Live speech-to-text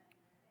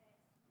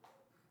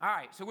All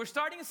right, so we're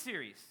starting a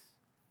series.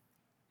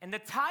 And the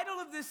title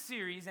of this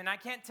series, and I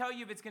can't tell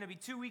you if it's going to be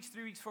 2 weeks,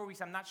 3 weeks, 4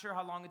 weeks. I'm not sure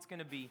how long it's going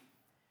to be.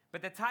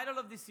 But the title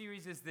of this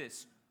series is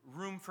this: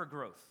 Room for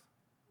Growth.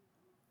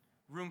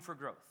 Room for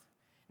growth.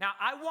 Now,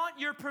 I want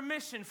your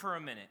permission for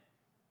a minute.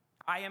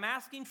 I am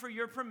asking for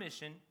your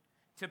permission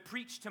to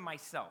preach to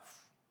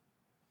myself.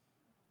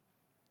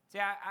 See,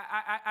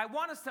 I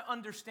want us to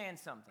understand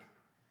something.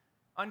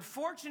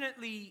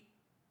 Unfortunately,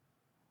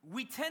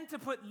 we tend to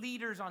put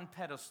leaders on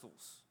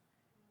pedestals.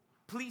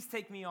 Please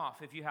take me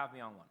off if you have me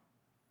on one.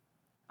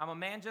 I'm a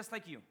man just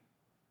like you,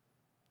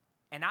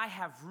 and I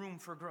have room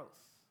for growth.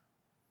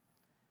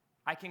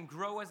 I can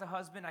grow as a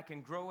husband, I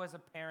can grow as a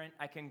parent,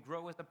 I can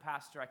grow as a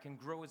pastor, I can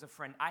grow as a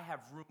friend. I have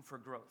room for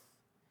growth.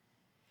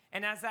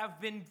 And as I've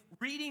been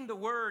reading the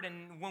Word,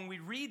 and when we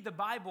read the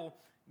Bible,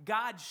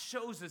 God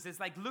shows us, it's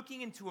like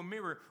looking into a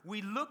mirror.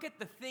 We look at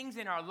the things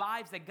in our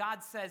lives that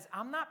God says,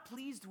 I'm not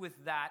pleased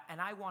with that, and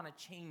I want to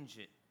change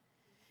it.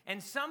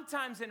 And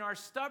sometimes in our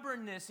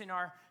stubbornness, in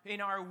our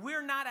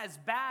we're not as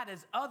bad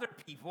as other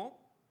people,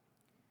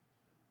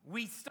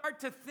 we start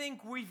to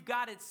think we've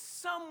got it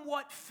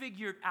somewhat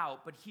figured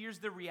out. But here's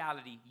the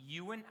reality.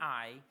 You and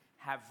I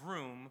have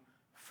room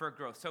for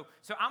growth. So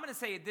I'm going to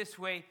say it this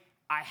way.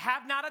 I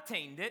have not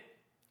attained it,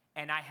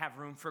 and I have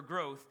room for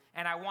growth.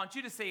 And I want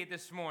you to say it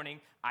this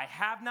morning. I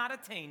have not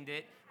attained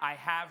it. I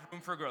have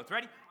room for growth.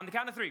 Ready? On the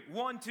count of three.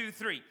 1, 2,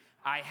 3.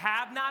 I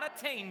have not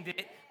attained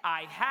it.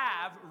 I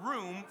have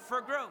room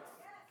for growth.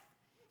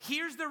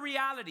 Here's the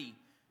reality.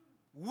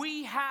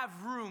 We have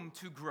room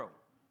to grow.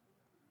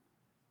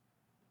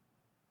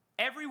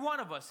 Every one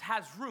of us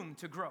has room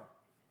to grow.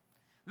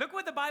 Look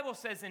what the Bible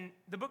says in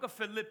the book of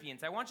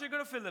Philippians. I want you to go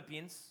to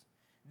Philippians.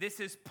 This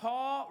is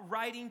Paul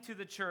writing to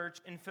the church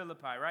in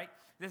Philippi, right?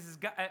 This is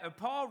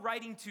Paul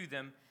writing to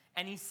them.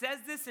 And he says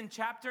this in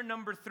chapter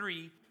number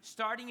 3,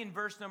 starting in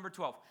verse number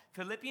 12.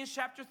 Philippians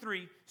chapter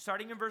 3,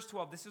 starting in verse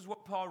 12. This is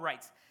what Paul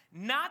writes.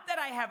 Not that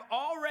I have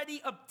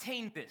already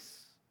obtained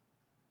this,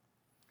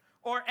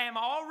 or am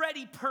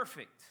already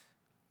perfect,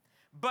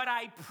 but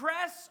I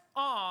press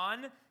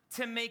on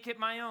to make it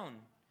my own,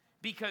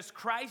 because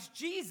Christ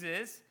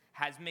Jesus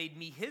has made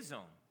me his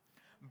own.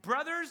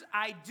 Brothers,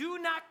 I do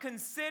not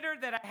consider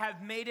that I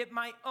have made it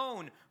my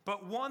own,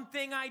 but one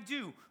thing I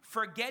do,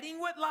 forgetting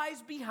what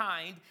lies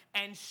behind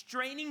and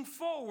straining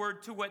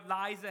forward to what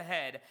lies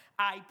ahead,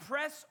 I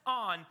press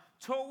on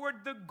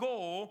toward the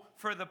goal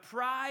for the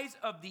prize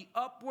of the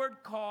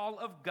upward call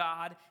of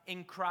God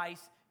in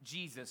Christ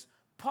Jesus.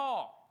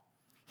 Paul,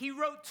 he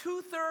wrote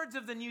 2/3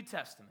 of the New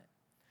Testament.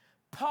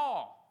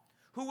 Paul,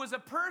 who was a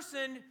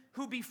person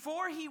who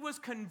before he was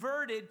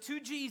converted to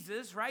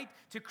Jesus, right,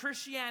 to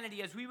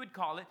Christianity as we would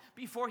call it,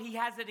 before he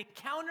has an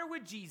encounter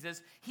with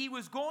Jesus, he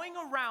was going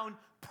around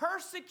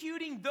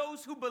persecuting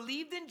those who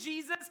believed in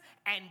Jesus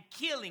and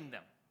killing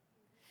them.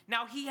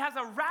 Now, he has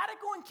a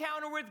radical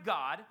encounter with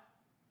God.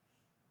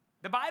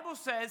 The Bible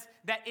says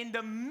that in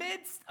the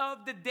midst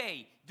of the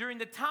day, during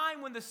the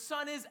time when the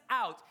sun is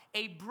out,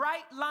 a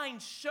bright line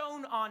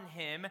shone on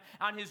him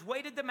on his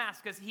way to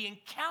Damascus. He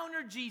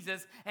encountered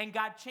Jesus, and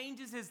God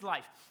changes his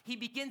life. He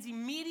begins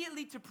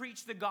immediately to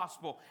preach the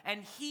gospel,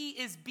 and he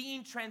is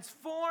being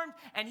transformed,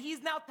 and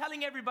he's now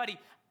telling everybody,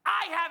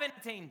 I haven't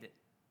attained it.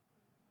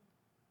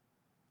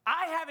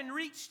 I haven't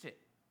reached it.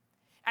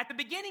 At the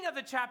beginning of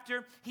the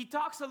chapter, he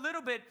talks a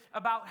little bit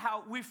about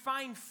how we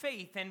find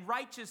faith and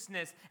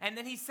righteousness. And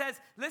then he says,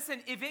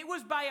 listen, if it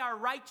was by our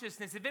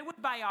righteousness, if it was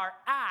by our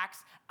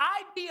acts,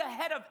 I'd be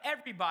ahead of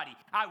everybody.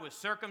 I was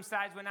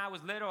circumcised when I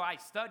was little. I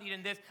studied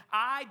in this.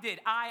 I did.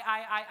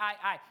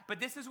 I. But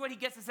this is what he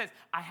gets and says,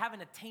 I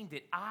haven't attained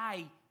it.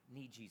 I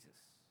need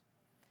Jesus.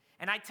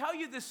 And I tell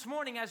you this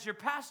morning as your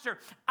pastor,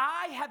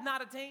 I have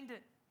not attained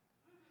it.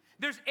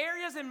 There's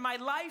areas in my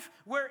life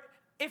where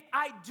if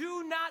I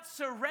do not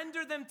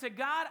surrender them to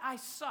God, I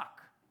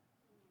suck.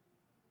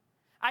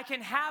 I can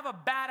have a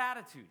bad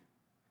attitude.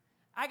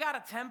 I got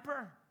a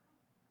temper.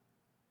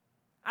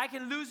 I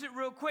can lose it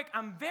real quick.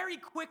 I'm very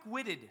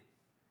quick-witted,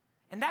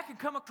 and that can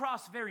come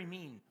across very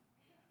mean.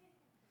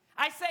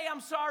 I say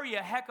I'm sorry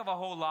a heck of a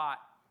whole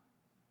lot.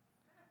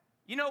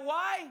 You know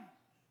why?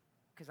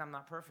 Because I'm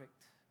not perfect.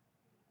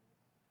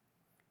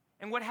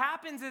 And what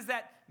happens is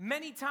that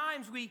many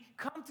times we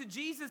come to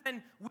Jesus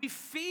and we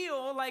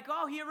feel like,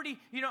 oh, he already,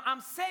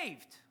 I'm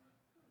saved.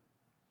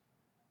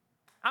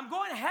 I'm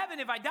going to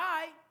heaven if I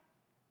die.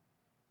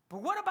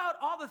 But what about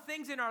all the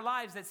things in our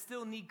lives that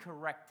still need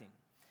correcting?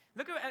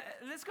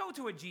 Let's go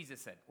to what Jesus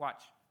said.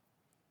 Watch.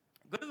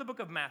 Go to the book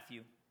of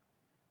Matthew.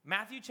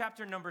 Matthew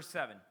chapter number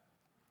 7.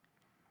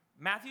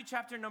 Matthew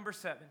chapter number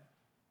 7.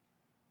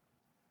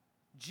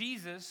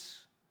 Jesus,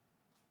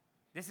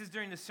 this is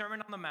during the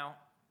Sermon on the Mount.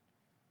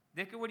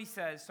 Look at what he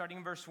says, starting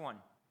in verse 1.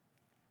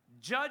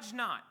 Judge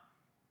not,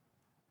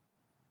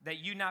 that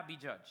you not be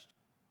judged.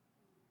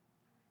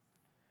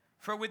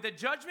 For with the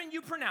judgment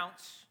you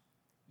pronounce,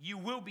 you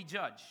will be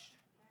judged.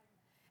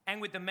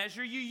 And with the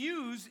measure you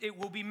use, it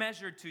will be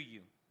measured to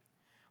you.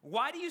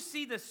 Why do you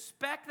see the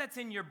speck that's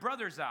in your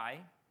brother's eye,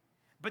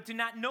 but do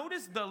not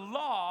notice the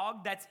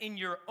log that's in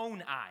your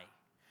own eye?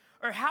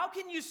 Or how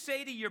can you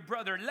say to your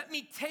brother, let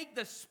me take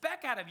the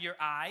speck out of your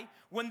eye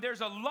when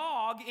there's a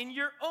log in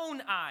your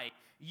own eye?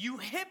 You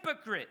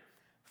hypocrite.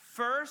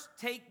 First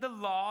take the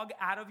log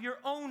out of your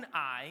own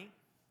eye,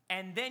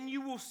 and then you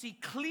will see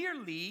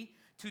clearly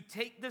to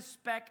take the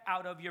speck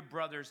out of your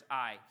brother's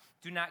eye.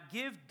 Do not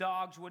give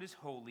dogs what is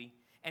holy,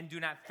 and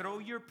do not throw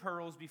your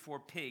pearls before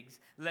pigs,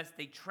 lest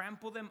they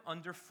trample them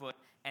underfoot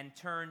and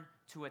turn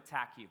to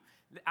attack you.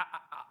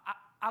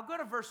 I'll go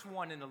to verse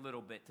 1 in a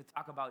little bit to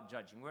talk about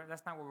judging.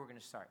 That's not where we're going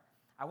to start.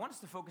 I want us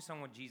to focus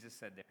on what Jesus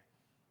said there.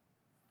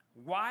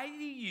 Why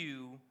do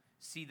you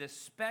see the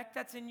speck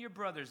that's in your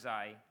brother's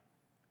eye,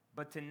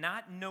 but to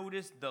not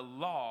notice the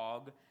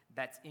log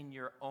that's in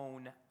your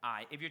own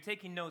eye? If you're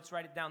taking notes,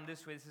 write it down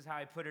this way. This is how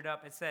I put it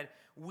up. It said,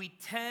 we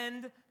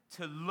tend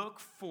to look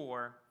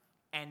for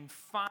and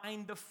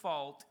find the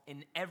fault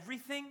in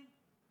everything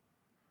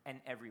and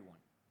everyone.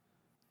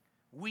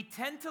 We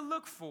tend to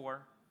look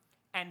for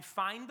and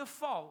find the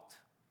fault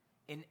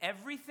in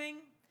everything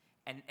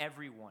and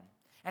everyone.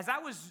 As I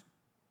was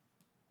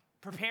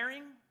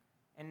preparing,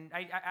 and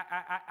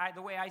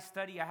the way I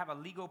study, I have a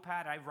legal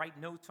pad, I write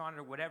notes on it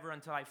or whatever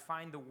until I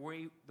find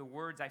the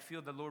words I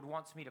feel the Lord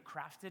wants me to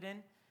craft it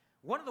in.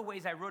 One of the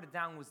ways I wrote it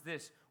down was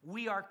this: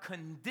 we are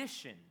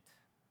conditioned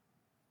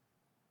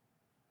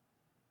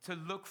to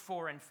look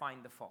for and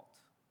find the fault.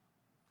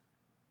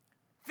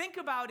 Think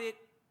about it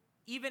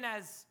even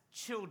as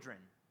children.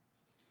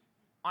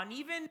 On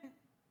even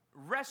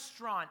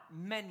restaurant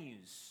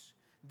menus,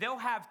 they'll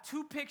have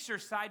two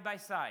pictures side by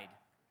side,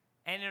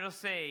 and it'll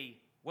say,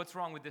 what's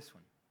wrong with this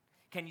one?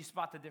 Can you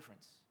spot the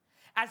difference?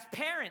 As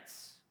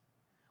parents,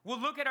 we'll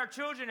look at our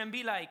children and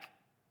be like,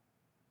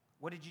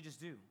 what did you just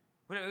do?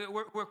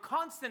 We're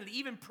constantly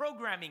even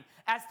programming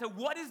as to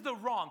what is the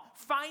wrong,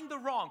 find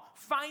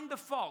the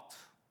fault.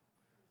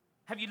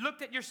 Have you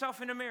looked at yourself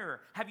in a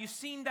mirror? Have you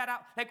seen that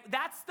out? Like,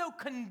 that's the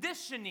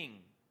conditioning.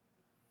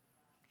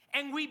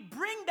 And we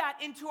bring that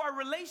into our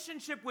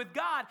relationship with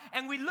God,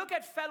 and we look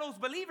at fellow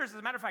believers. As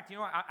a matter of fact, you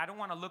know what? I don't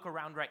want to look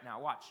around right now.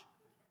 Watch.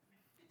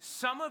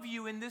 Some of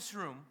you in this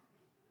room,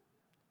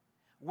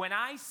 when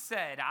I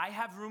said I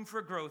have room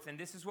for growth, and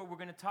this is what we're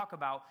going to talk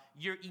about,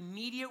 your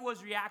immediate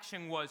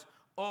reaction was,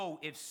 oh,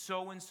 if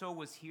so-and-so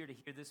was here to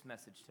hear this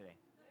message today.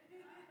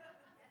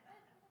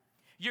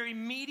 Your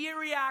immediate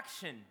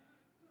reaction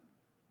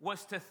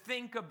was to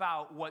think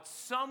about what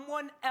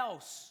someone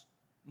else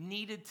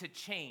needed to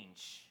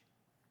change.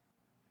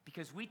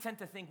 Because we tend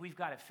to think we've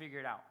got it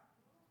figured out.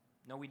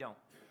 No, we don't.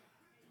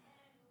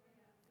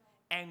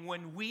 And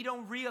when we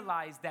don't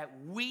realize that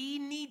we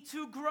need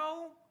to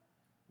grow,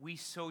 we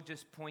so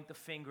just point the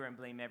finger and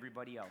blame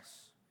everybody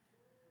else.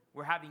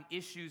 We're having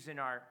issues in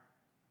our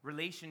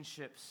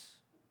relationships,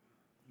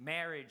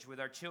 marriage, with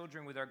our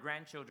children, with our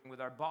grandchildren,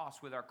 with our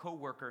boss, with our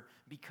coworker,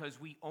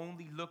 because we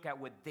only look at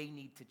what they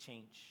need to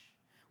change.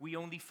 We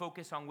only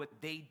focus on what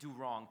they do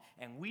wrong,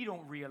 and we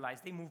don't realize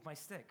they moved my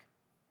stick.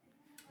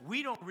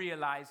 We don't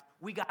realize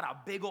we got a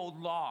big old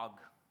log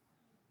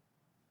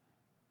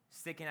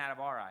sticking out of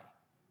our eye.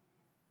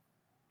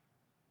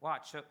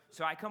 Watch.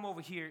 So I come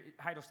over here.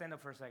 Heido, stand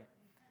up for a second.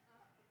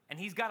 And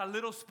he's got a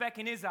little speck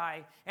in his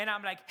eye. And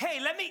I'm like, hey,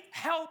 let me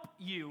help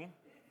you.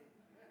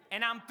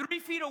 And I'm 3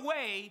 feet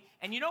away.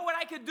 And you know what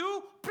I could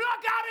do? Pluck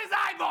out his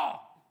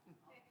eyeball.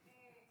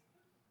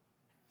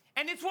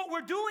 And it's what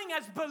we're doing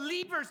as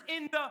believers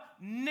in the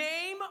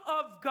name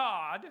of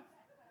God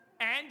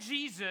and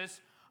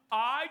Jesus.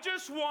 I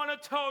just want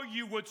to tell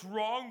you what's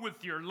wrong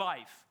with your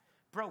life.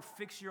 Bro,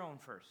 fix your own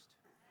first.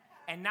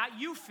 And not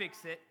you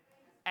fix it.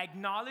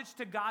 Acknowledge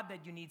to God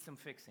that you need some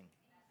fixing.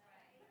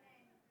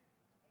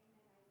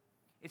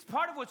 It's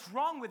part of what's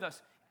wrong with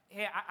us.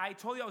 Hey, I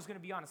told you I was going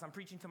to be honest. I'm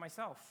preaching to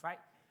myself, right?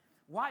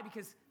 Why?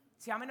 Because,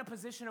 see, I'm in a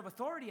position of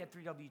authority at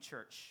 3W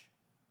Church.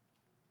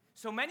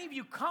 So many of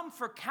you come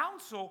for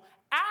counsel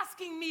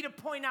asking me to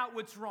point out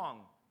what's wrong.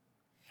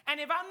 And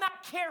if I'm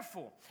not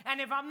careful, and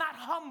if I'm not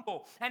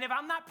humble, and if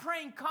I'm not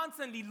praying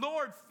constantly,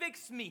 Lord,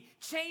 fix me,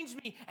 change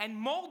me, and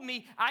mold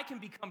me, I can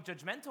become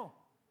judgmental.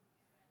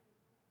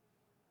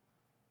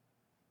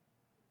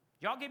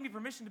 Y'all gave me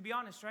permission to be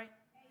honest, right?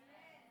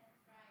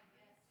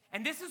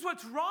 And this is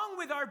what's wrong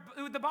with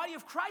the body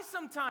of Christ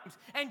sometimes.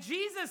 And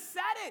Jesus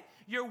said it.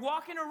 You're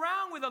walking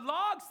around with a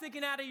log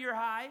sticking out of your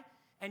eye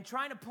and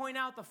trying to point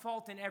out the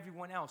fault in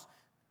everyone else.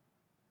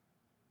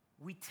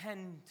 We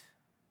tend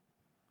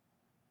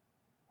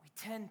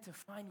to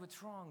find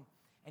what's wrong.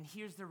 And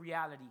here's the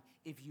reality.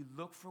 If you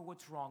look for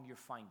what's wrong, you'll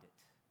find it.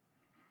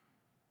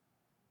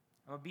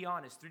 I'm going to be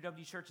honest.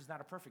 3W Church is not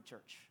a perfect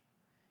church.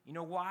 You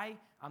know why?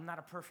 I'm not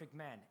a perfect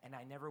man, and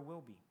I never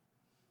will be.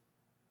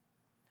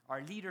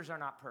 Our leaders are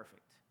not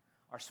perfect.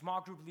 Our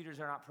small group leaders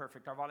are not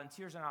perfect. Our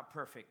volunteers are not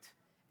perfect.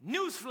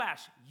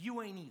 Newsflash,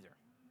 you ain't either.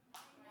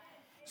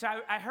 So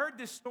I heard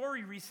this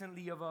story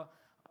recently of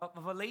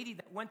a lady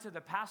that went to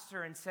the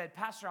pastor and said,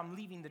 Pastor, I'm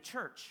leaving the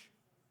church.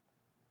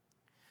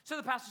 So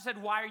the pastor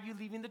said, why are you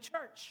leaving the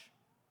church?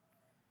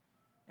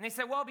 And they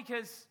said, well,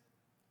 because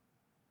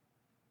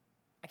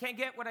I can't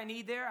get what I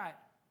need there.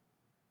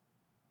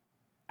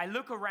 I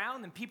look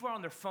around and people are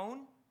on their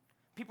phone.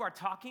 People are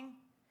talking.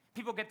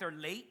 People get there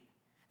late.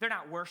 They're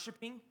not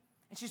worshiping.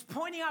 And she's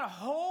pointing out a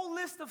whole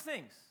list of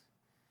things.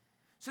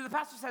 So the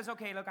pastor says,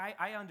 okay, look,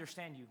 I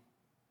understand you.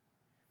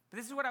 But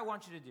this is what I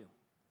want you to do.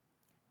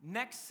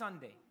 Next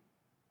Sunday,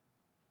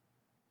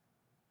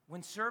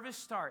 when service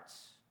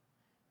starts,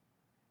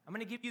 I'm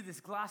going to give you this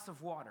glass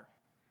of water.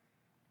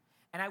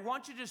 And I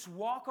want you to just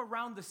walk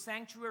around the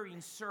sanctuary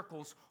in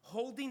circles,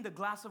 holding the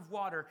glass of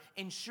water,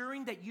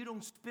 ensuring that you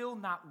don't spill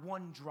not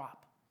one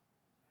drop.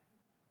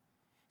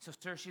 So,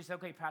 sir, she said,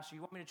 okay, pastor,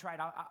 you want me to try it?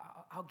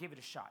 I'll give it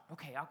a shot.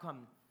 Okay, I'll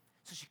come.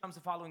 So she comes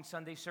the following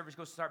Sunday, service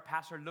goes to start,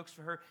 pastor looks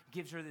for her,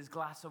 gives her this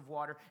glass of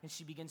water, and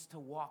she begins to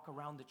walk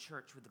around the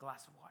church with the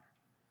glass of water.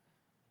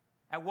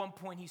 At one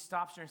point, he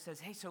stops her and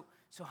says, hey, so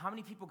how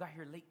many people got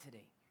here late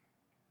today?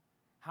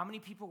 How many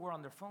people were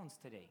on their phones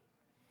today?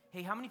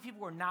 Hey, how many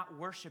people were not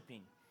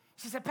worshiping?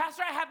 She said,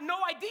 pastor, I have no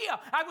idea.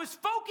 I was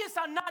focused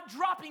on not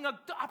dropping a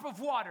drop of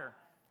water.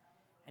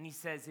 And he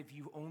says, if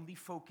you only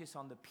focus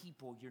on the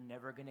people, you're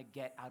never going to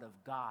get out of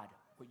God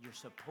what you're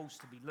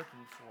supposed to be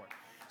looking for.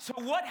 So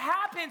what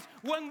happens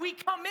when we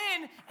come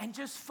in and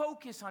just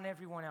focus on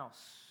everyone else?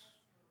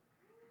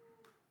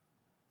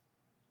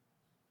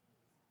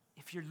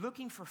 If you're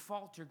looking for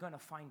fault, you're going to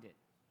find it.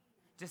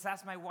 Just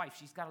ask my wife.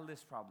 She's got a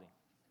list probably.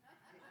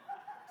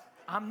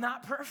 I'm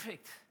not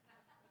perfect.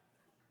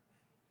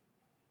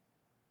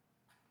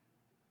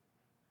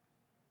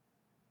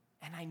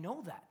 And I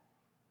know that.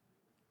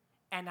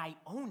 And I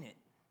own it.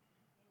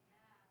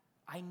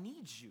 I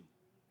need you.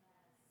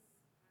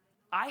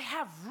 I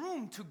have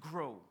room to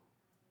grow.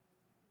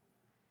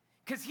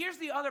 Because here's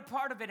the other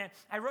part of it, and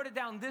I wrote it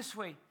down this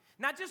way.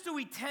 Not just do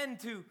we tend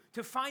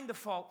to find the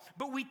fault,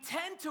 but we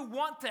tend to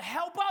want to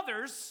help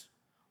others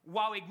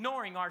while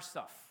ignoring our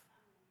stuff.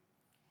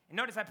 And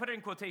notice I put it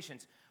in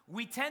quotations.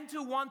 We tend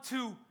to want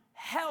to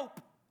help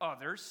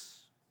others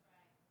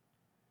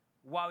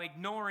while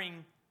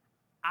ignoring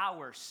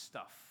our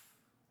stuff.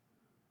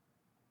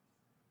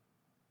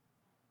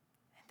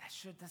 And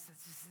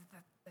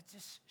that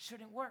just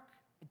shouldn't work.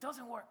 It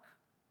doesn't work.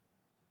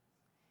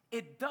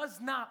 It does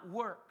not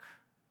work.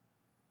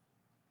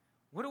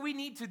 What do we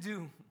need to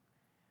do?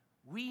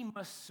 We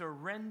must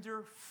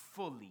surrender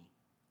fully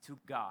to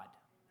God.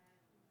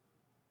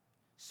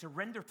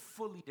 Surrender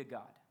fully to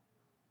God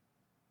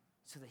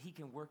so that He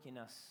can work in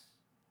us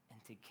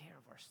and take care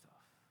of our stuff.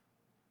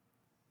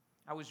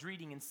 I was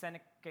reading in 2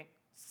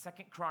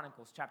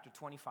 Chronicles chapter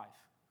 25.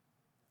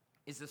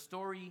 It's the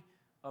story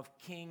of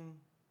King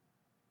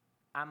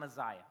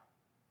Amaziah.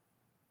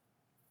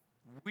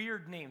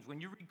 Weird names. When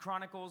you read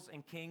Chronicles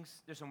and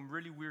Kings, there's some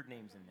really weird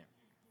names in there.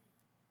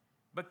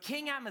 But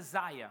King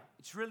Amaziah,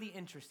 it's really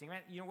interesting.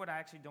 You know what? I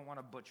actually don't want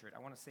to butcher it. I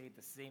want to say it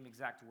the same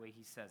exact way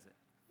he says it,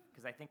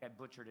 because I think I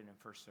butchered it in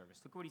first service.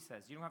 Look what he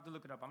says. You don't have to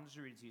look it up. I'm just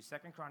reading it to you.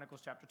 2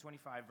 Chronicles chapter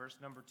 25, verse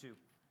number 2.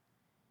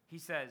 He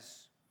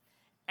says,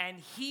 and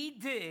he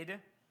did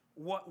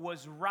what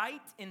was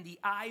right in the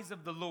eyes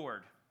of the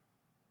Lord,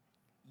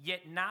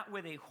 yet not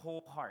with a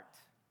whole heart.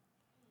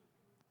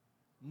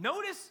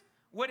 Notice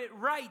what it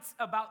writes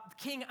about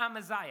King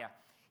Amaziah.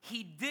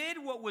 He did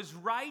what was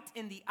right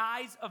in the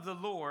eyes of the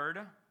Lord,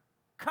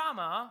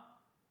 comma,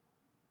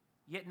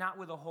 yet not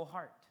with a whole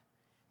heart.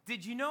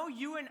 Did you know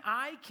you and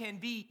I can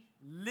be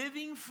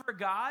living for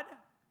God,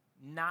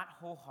 not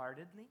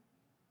wholeheartedly?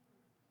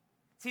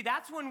 See,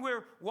 that's when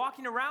we're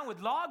walking around with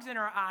logs in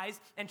our eyes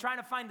and trying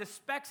to find the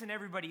specks in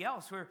everybody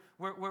else.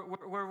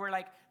 We're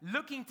like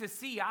looking to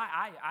see,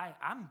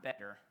 I'm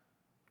better.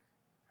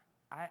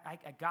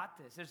 I got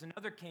this. There's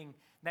another king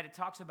that it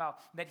talks about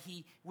that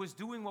he was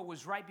doing what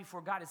was right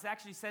before God. It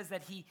actually says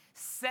that he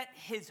set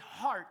his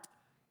heart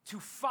to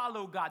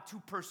follow God,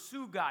 to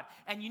pursue God.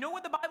 And you know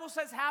what the Bible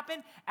says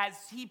happened? As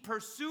he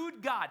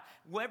pursued God,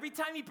 well, every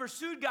time he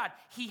pursued God,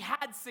 he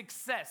had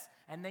success.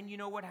 And then you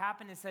know what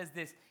happened? It says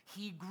this,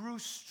 he grew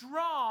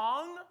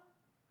strong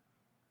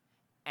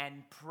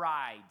and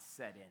pride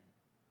set in.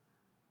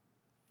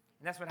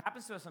 And that's what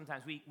happens to us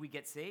sometimes. We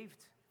get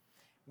saved.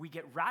 We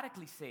get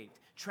radically saved,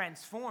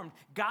 transformed.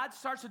 God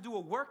starts to do a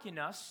work in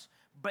us,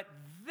 but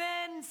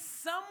then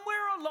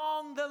somewhere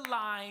along the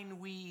line,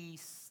 we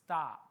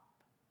stop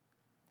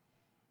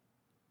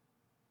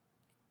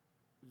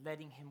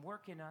letting him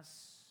work in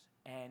us,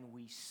 and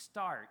we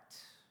start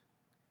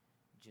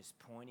just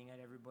pointing at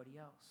everybody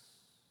else.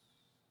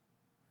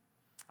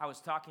 I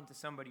was talking to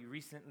somebody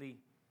recently,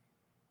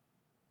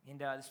 and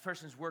this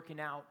person's working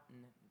out,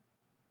 and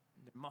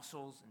their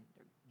muscles, and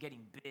they're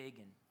getting big,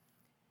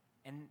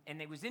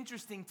 and it was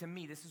interesting to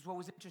me. This is what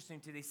was interesting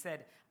to me. They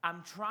said,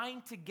 I'm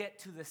trying to get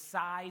to the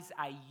size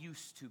I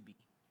used to be.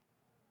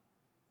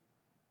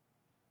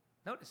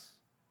 Notice.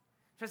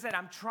 So I said,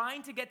 I'm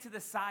trying to get to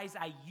the size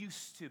I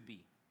used to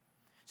be.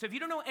 So if you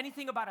don't know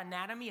anything about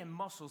anatomy and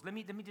muscles, let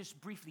me just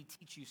briefly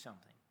teach you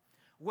something.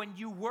 When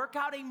you work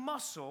out a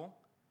muscle,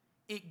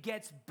 it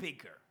gets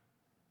bigger.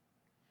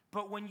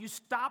 But when you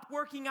stop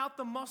working out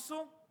the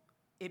muscle,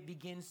 it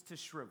begins to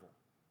shrivel.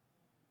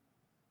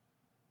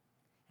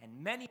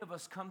 And many of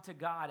us come to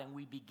God and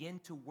we begin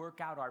to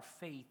work out our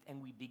faith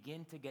and we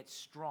begin to get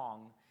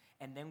strong.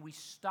 and then we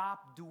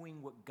stop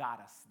doing what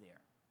got us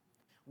there.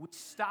 We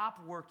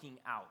stop working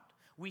out.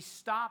 We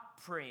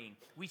stop praying.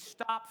 We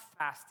stop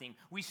fasting.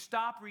 We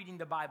stop reading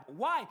the Bible.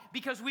 Why?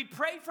 Because we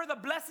prayed for the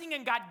blessing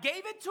and God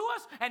gave it to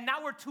us, and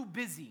now we're too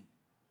busy.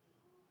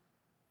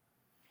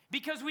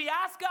 Because we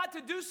asked God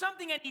to do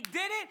something and He did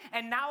it,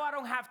 and now I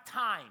don't have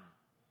time.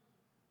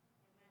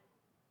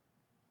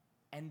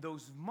 And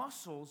those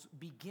muscles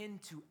begin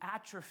to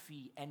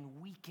atrophy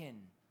and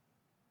weaken.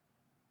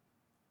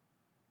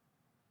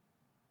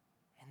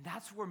 And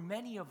that's where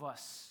many of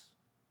us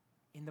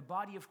in the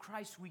body of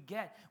Christ we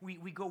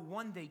go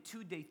 1 day,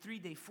 2 day, 3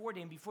 day, 4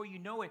 day, and before you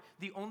know it,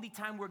 the only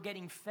time we're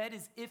getting fed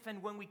is if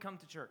and when we come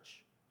to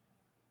church.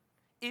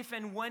 If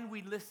and when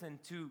we listen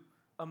to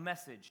a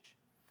message.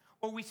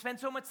 Or we spend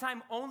so much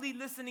time only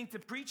listening to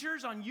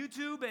preachers on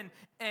YouTube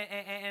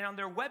and on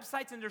their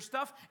websites and their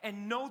stuff,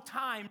 and no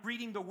time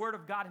reading the Word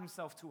of God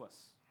Himself to us.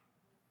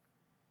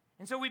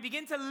 And so we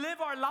begin to live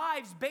our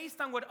lives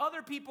based on what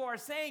other people are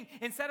saying,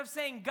 instead of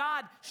saying,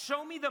 God,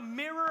 show me the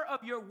mirror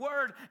of your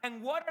Word,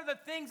 and what are the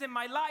things in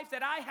my life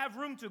that I have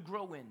room to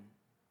grow in?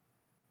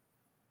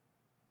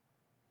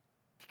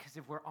 Because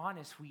if we're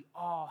honest, we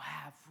all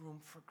have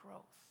room for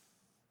growth.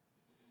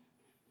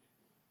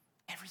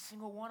 Every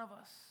single one of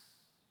us.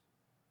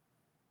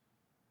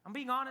 I'm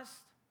being honest.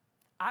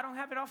 I don't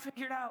have it all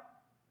figured out.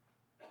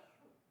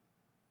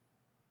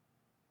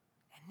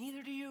 And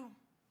neither do you.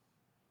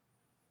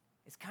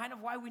 It's kind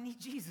of why we need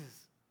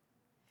Jesus.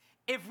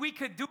 If we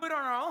could do it on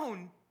our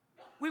own,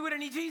 we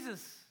wouldn't need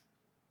Jesus.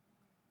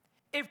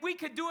 If we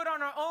could do it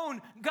on our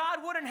own, God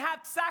wouldn't have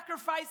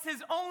sacrificed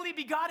His only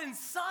begotten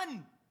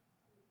Son.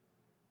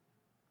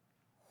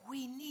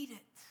 We need it.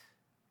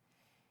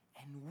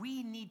 And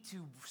we need to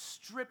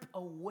strip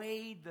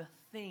away the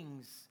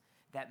things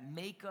that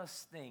make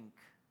us think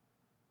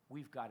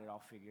we've got it all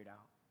figured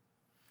out.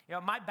 You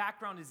know, my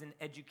background is in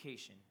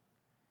education.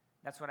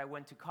 That's what I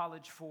went to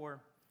college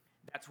for.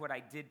 That's what I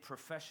did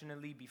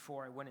professionally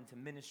before I went into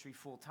ministry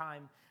full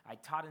time. I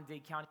taught in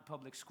Dade County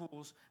Public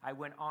Schools. I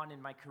went on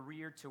in my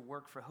career to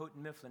work for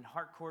Houghton Mifflin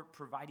Harcourt,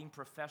 providing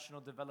professional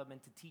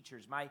development to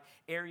teachers. My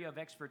area of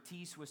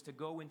expertise was to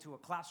go into a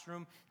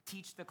classroom,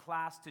 teach the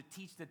class, to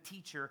teach the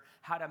teacher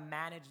how to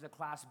manage the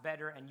class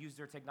better and use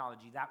their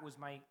technology. That was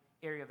my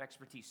area of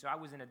expertise. So I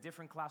was in a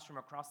different classroom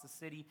across the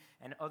city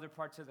and other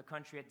parts of the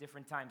country at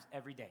different times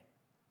every day.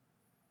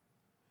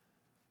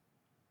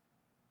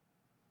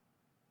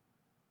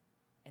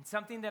 And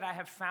something that I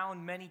have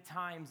found many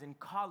times in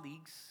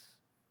colleagues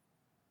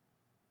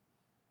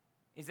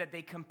is that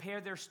they compare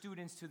their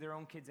students to their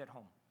own kids at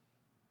home.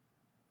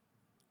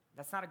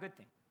 That's not a good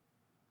thing.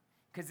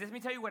 Because let me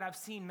tell you what I've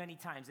seen many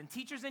times, and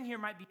teachers in here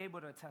might be able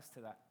to attest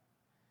to that.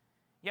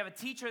 You have a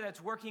teacher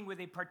that's working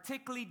with a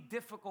particularly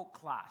difficult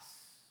class,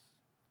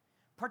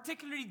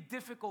 particularly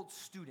difficult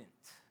student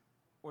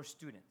or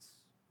students.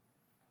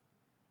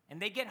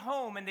 And they get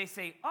home and they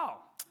say, oh,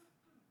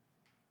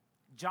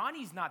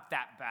 Johnny's not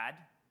that bad.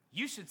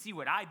 You should see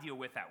what I deal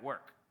with at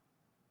work.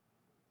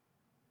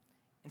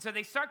 And so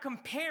they start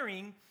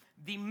comparing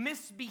the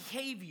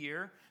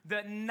misbehavior,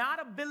 the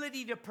not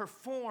ability to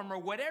perform or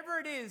whatever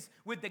it is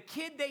with the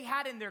kid they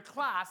had in their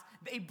class.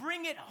 They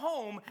bring it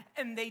home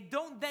and they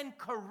don't then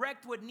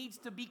correct what needs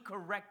to be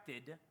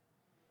corrected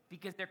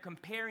because they're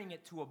comparing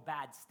it to a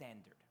bad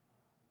standard.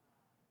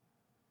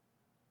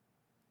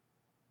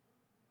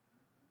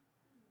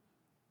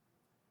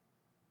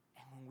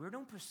 And when we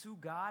don't pursue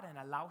God and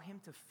allow Him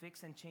to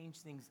fix and change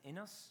things in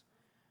us,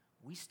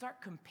 we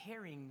start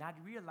comparing, not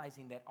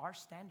realizing that our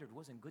standard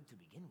wasn't good to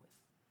begin with.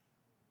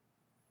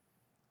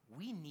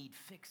 We need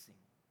fixing.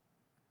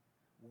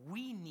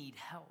 We need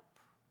help.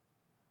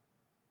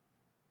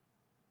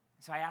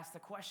 So I asked the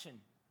question,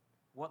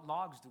 what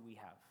logs do we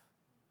have?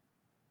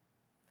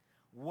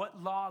 What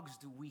logs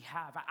do we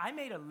have? I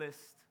made a list.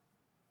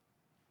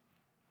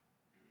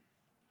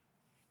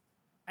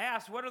 I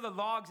asked, what are the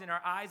logs in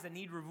our eyes that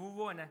need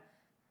removal? And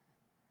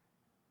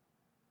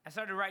I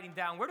started writing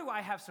down, where do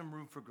I have some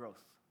room for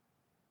growth?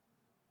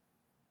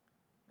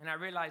 And I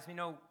realized,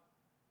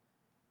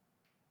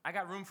 I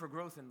got room for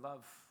growth in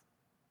love.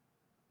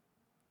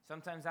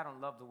 Sometimes I don't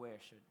love the way I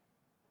should.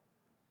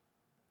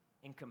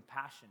 In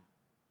compassion.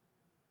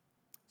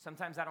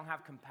 Sometimes I don't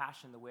have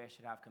compassion the way I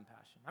should have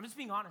compassion. I'm just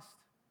being honest.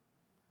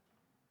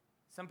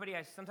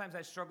 Sometimes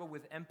I struggle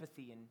with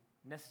empathy and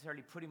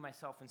necessarily putting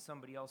myself in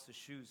somebody else's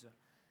shoes.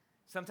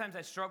 Sometimes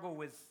I struggle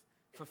with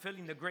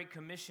fulfilling the Great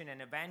Commission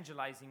and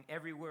evangelizing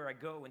everywhere I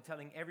go and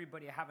telling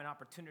everybody I have an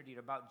opportunity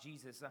about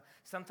Jesus.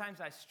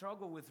 Sometimes I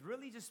struggle with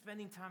really just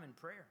spending time in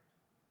prayer.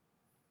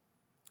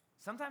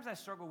 Sometimes I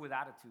struggle with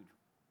attitude.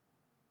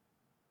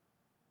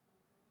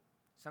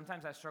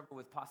 Sometimes I struggle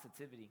with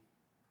positivity.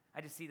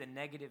 I just see the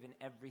negative in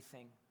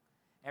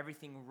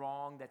everything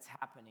wrong that's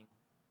happening.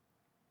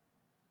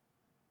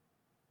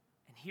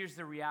 And here's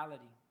the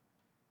reality.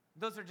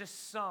 Those are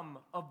just some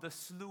of the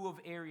slew of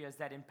areas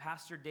that in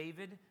Pastor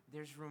David,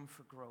 there's room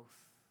for growth.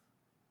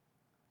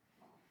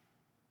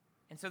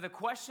 And so the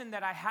question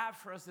that I have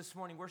for us this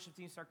morning, worship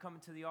team, start coming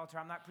to the altar.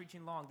 I'm not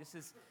preaching long.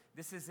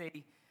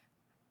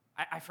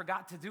 I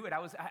forgot to do it.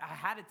 I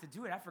had it to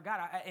do it. I forgot.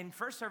 In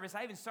first service,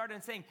 I even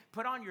started saying,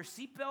 put on your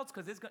seatbelts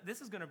because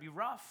this is going to be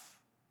rough.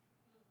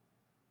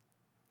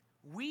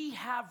 We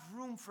have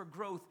room for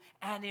growth.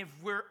 And if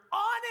we're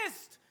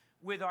honest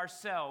with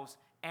ourselves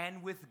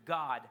and with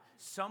God,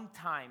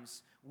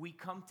 sometimes we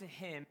come to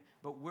Him,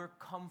 but we're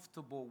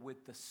comfortable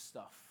with the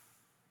stuff.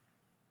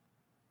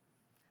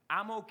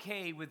 I'm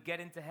okay with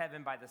getting to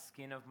heaven by the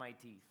skin of my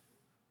teeth.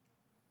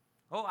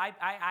 Oh, I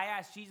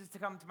asked Jesus to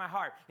come to my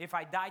heart. If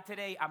I die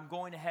today, I'm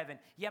going to heaven.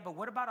 Yeah, but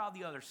what about all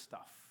the other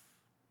stuff?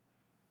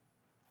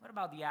 What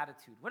about the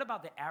attitude? What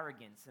about the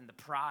arrogance and the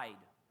pride?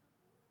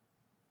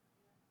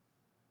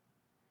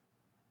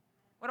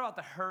 What about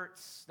the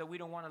hurts that we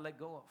don't want to let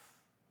go of?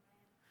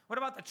 What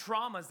about the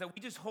traumas that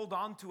we just hold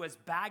on to as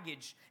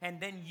baggage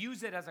and then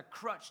use it as a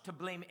crutch to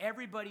blame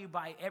everybody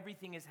by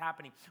everything is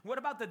happening? What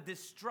about the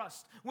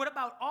distrust? What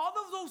about all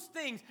of those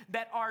things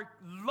that are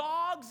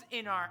logs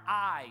in our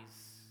eyes?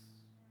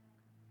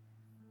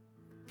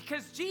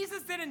 Because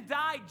Jesus didn't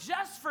die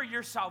just for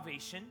your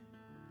salvation.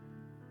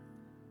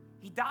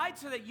 He died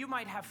so that you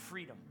might have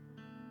freedom.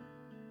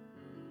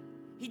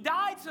 He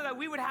died so that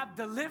we would have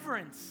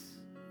deliverance.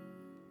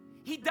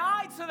 He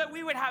died so that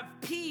we would have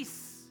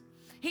peace.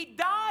 He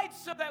died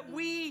so that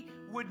we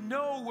would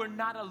know we're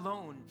not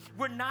alone.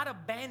 We're not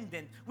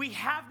abandoned. We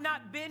have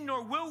not been,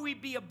 nor will we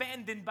be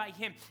abandoned by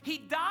Him. He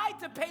died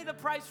to pay the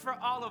price for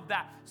all of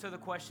that. So the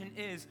question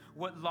is,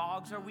 what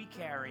logs are we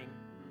carrying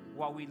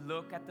while we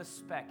look at the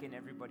speck in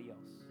everybody else?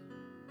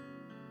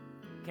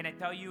 Can I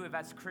tell you, if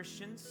as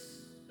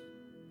Christians,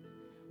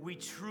 we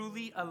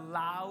truly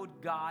allowed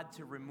God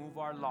to remove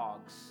our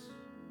logs,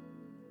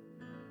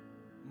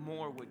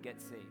 more would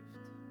get saved.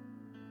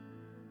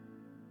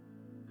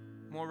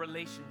 More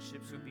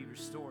relationships would be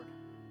restored.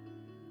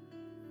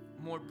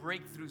 More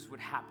breakthroughs would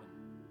happen.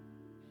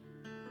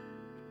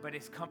 But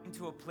it's coming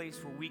to a place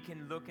where we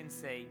can look and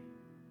say,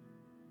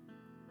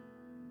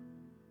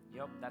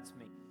 yep, that's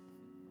me.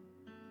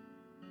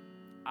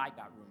 I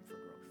got room for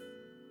growth.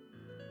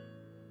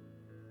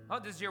 Oh,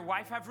 does your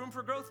wife have room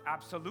for growth?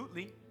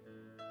 Absolutely.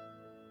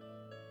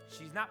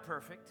 She's not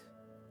perfect.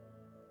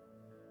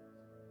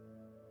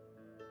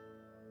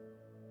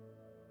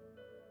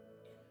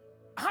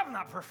 I'm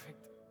not perfect.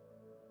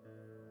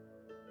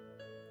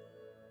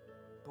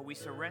 But we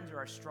surrender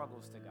our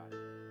struggles to God.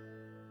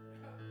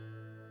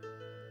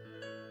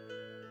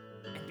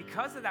 And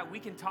because of that, we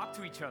can talk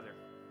to each other.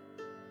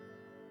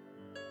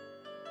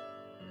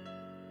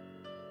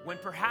 When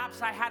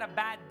perhaps I had a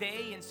bad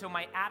day and so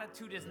my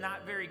attitude is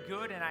not very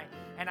good and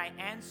I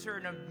answer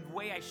in a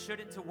way I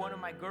shouldn't to one of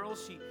my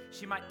girls,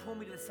 she might pull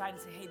me to the side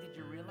and say, hey, did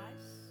you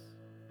realize?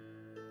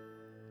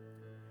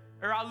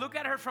 Or I'll look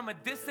at her from a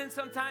distance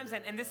sometimes,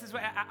 and this is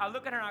what I'll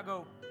look at her and I'll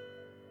go,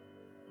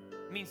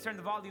 means turn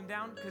the volume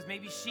down, because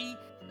maybe she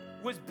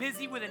was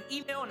busy with an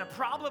email and a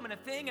problem and a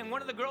thing, and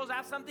one of the girls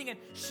asked something and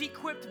she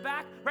quipped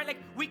back, right? Like,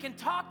 we can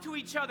talk to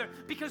each other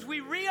because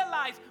we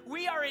realize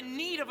we are in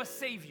need of a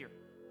Savior.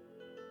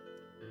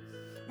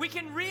 We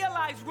can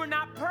realize we're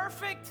not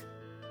perfect.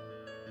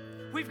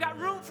 We've got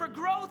room for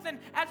growth, and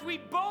as we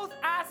both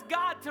ask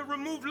God to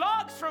remove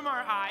logs from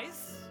our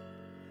eyes,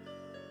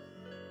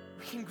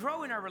 we can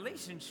grow in our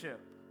relationship.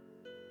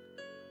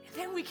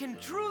 Then we can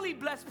truly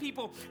bless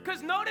people.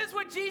 Because notice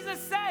what Jesus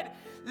said,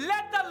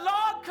 let the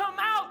log come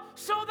out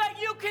so that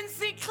you can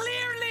see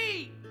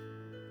clearly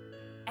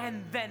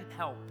and then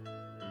help.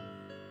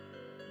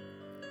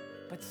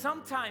 But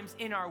sometimes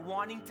in our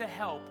wanting to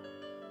help,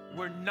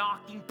 we're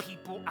knocking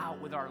people out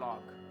with our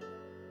log.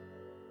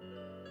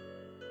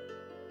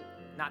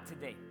 Not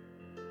today.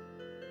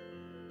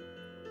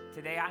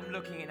 Today I'm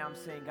looking and I'm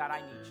saying, God,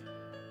 I need you.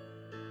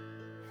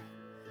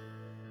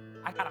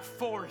 I got a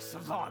forest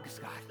of logs,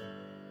 God.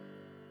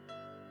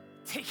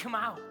 Take them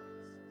out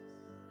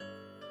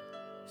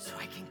so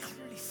I can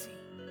clearly see.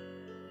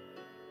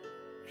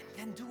 And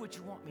then do what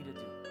you want me to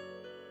do.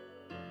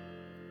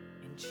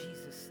 In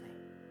Jesus' name.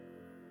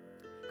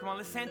 Come on,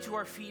 let's stand to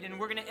our feet and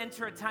we're going to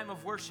enter a time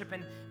of worship.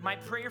 And my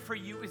prayer for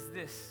you is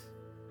this: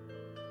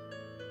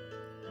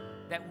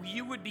 that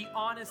you would be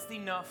honest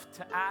enough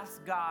to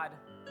ask God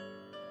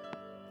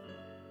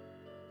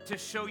to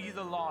show you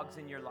the logs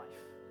in your life.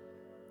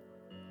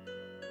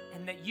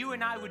 And that you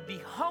and I would be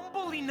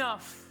humble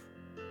enough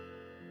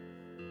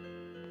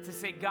to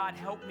say, God,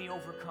 help me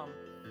overcome.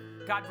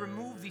 God,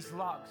 remove these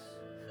logs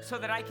so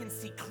that I can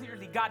see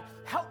clearly. God,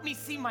 help me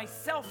see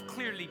myself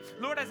clearly.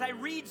 Lord, as I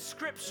read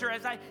scripture,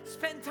 as I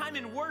spend time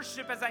in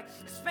worship, as I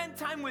spend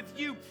time with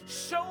you,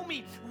 show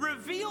me,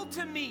 reveal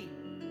to me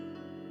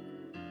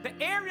the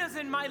areas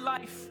in my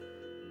life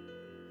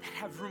that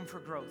have room for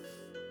growth.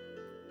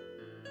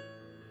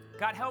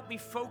 God, help me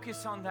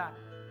focus on that.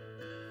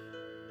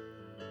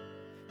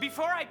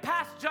 Before I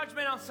pass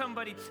judgment on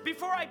somebody,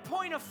 before I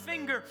point a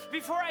finger,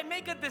 before I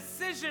make a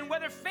decision,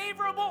 whether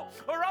favorable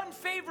or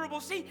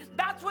unfavorable. See,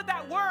 that's what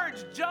that word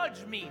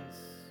judge means.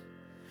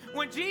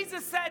 When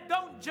Jesus said,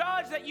 don't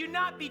judge that you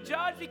not be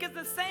judged, because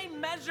the same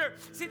measure,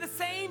 see, the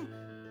same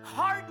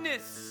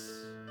hardness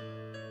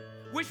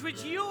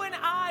which you and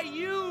I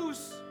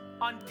use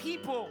on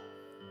people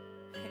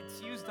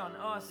it's used on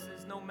us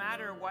is no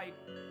matter why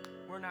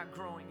we're not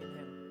growing in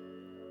Him.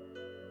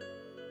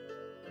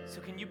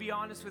 So can you be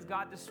honest with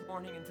God this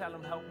morning and tell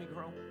Him, help me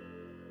grow?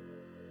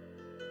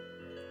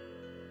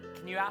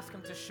 Can you ask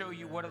Him to show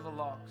you what are the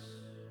logs?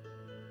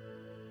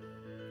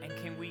 And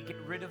can we get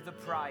rid of the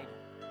pride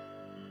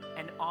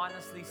and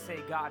honestly say,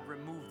 God,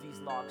 remove these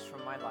logs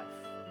from my life.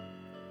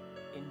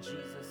 In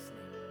Jesus'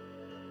 name.